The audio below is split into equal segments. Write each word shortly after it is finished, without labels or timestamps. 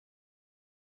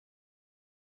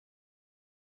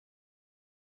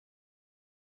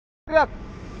रख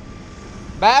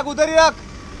बैग उधर ही रख।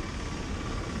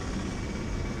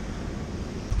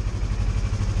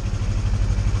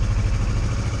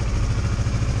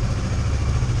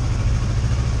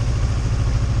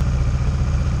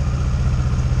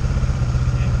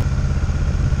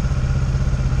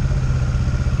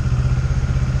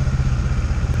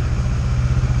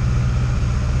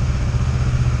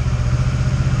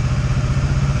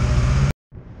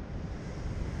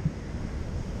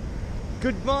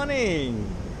 Good morning.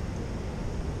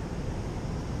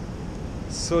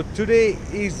 So today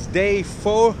is day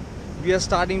 4. We are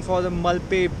starting for the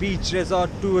Malpe beach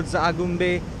resort towards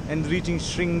Agumbe and reaching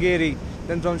Sringeri.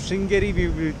 Then from Sringeri we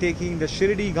will be taking the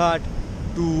Shirdi Ghat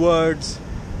towards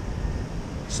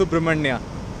Subramanya.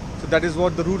 So that is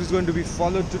what the route is going to be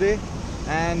followed today,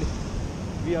 and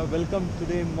we are welcomed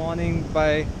today morning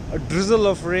by a drizzle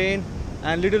of rain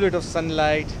and little bit of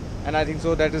sunlight. And I think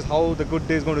so that is how the good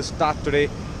day is going to start today.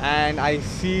 And I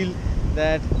feel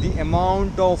that the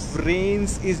amount of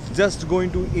rains is just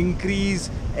going to increase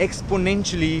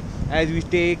exponentially as we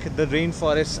take the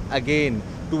rainforest again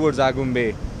towards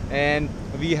Agumbe. And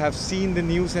we have seen the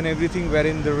news and everything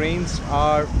wherein the rains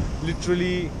are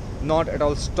literally not at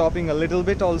all stopping a little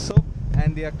bit also,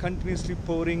 and they are continuously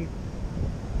pouring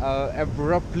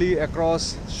abruptly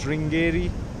across Sringeri,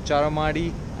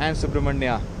 Charamadi and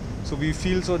Subramanya. So we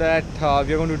feel so that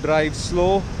we are going to drive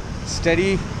slow,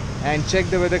 steady and check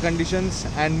the weather conditions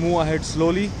and move ahead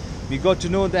slowly. We got to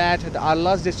know that our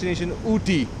last destination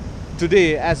Ooty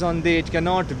today as on date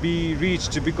cannot be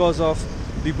reached because of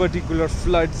the particular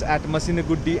floods at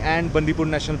Masinaguddi and Bandipur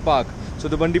National Park. So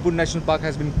the Bandipur National Park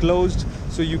has been closed,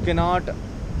 so you cannot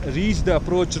reach the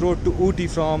approach road to Ooty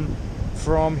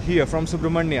from here, from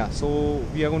Subramanya. So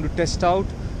we are going to test out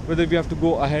whether we have to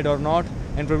go ahead or not,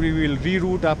 and probably we will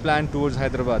reroute our plan towards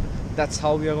Hyderabad. That's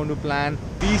how we are going to plan.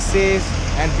 Be safe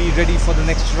and be ready for the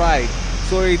next ride.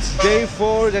 So it's day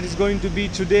 4 that is going to be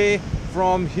today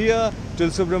from here till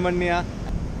Subramanya.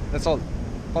 That's all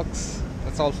folks.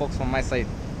 That's all folks from my side.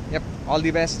 Yep, all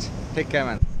the best. Take care,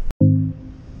 man.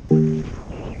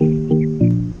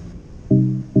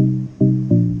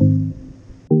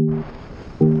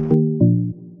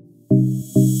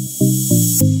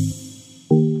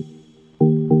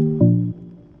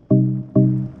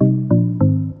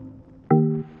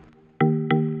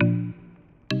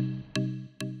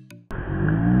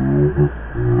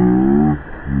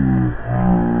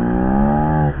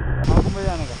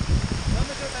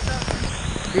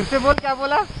 फिर से बोल, क्या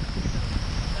बोला?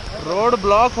 Road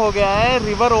block हो गया है,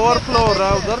 river overflow हो रहा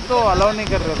है उधर, तो अलाउ नहीं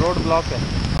कर रहे, रोड ब्लॉक है।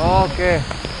 ओके,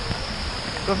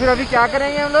 तो फिर अभी क्या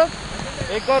करेंगे हम लोग?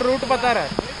 एक और रूट बता रहा है।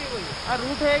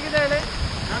 रूट है किधर?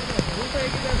 रूट है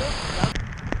किधर?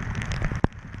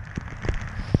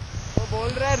 तो बोल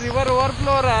रहा है रिवर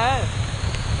ओवरफ्लो हो रहा है,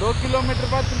 2 किलोमीटर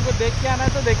बाद तुमको देख के आना है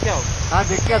तो देख के आओ। हाँ,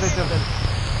 देख के आते चल।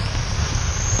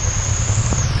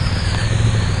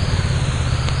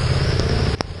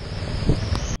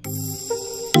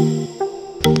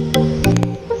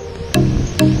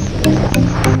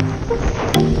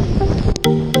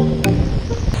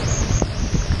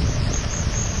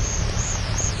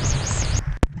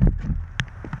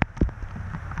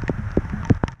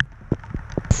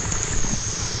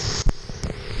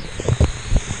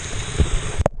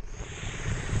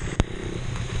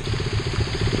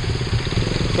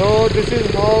 So this is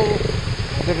how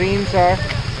the rains are.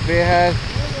 They have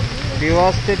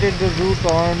devastated the route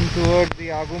on towards the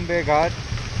Agumbe Ghat.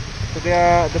 So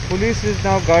the police is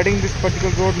now guarding this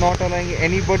particular road, not allowing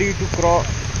anybody to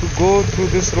go through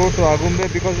this road to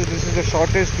Agumbe, because this is the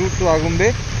shortest route to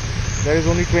Agumbe. There is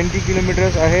only 20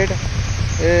 kilometers ahead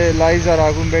lies our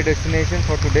Agumbe destination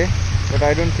for today, but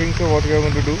I don't think so what we are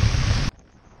going to do.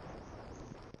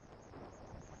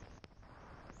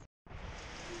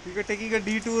 We are taking a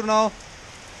detour now.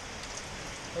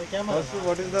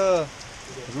 What is the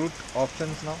route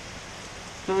options now?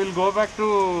 So we'll go back to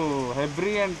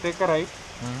Hebri and take a right,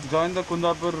 join the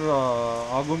Kundapur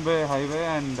Agumbe highway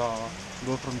and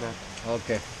go from there.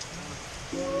 Okay.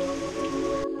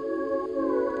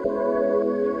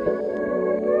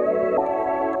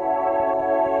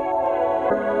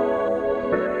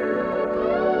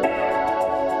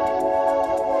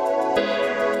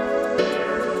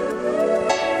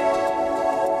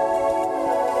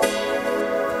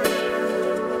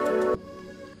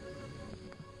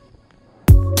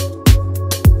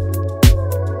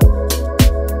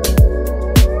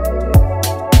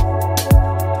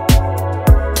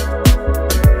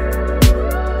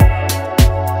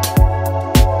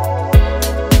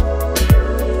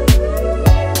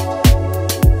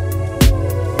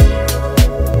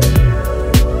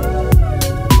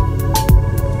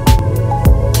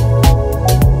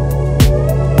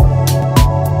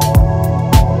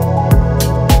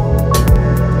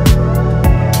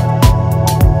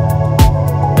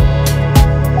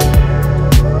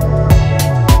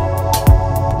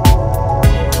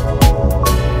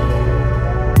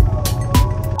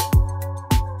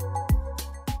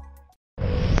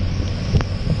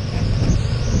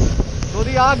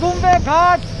 Agumbe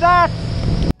Ghat start.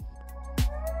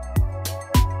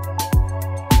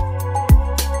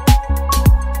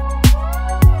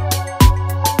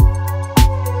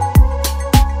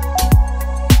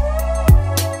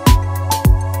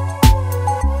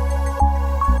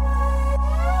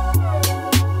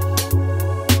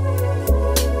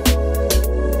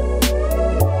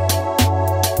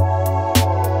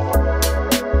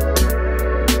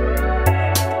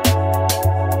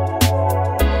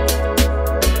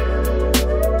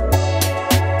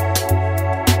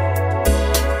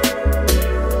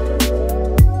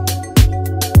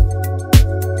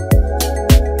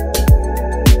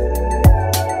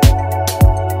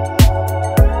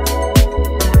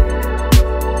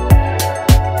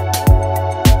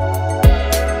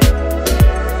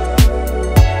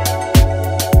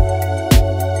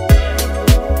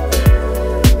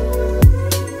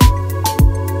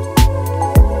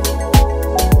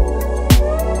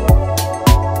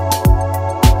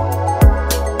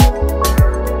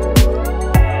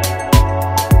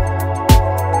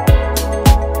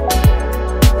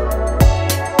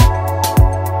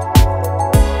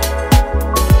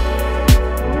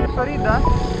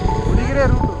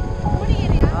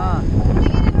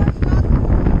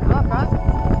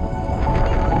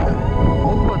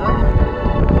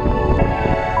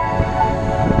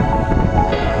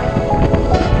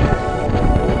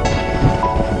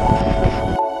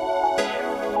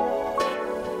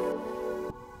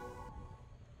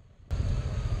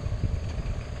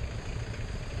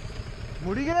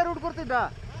 Mudigere root ಕೊಡ್ತಿದ್ದ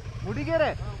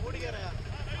Mudigere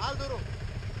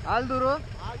Aldur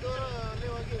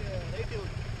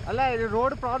ಅಲ್ಲ ಇದು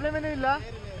road problem ಏನೂ ಇಲ್ಲ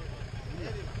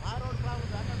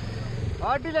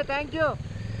ಅಡ್ಡಿಲ್ಲ thank you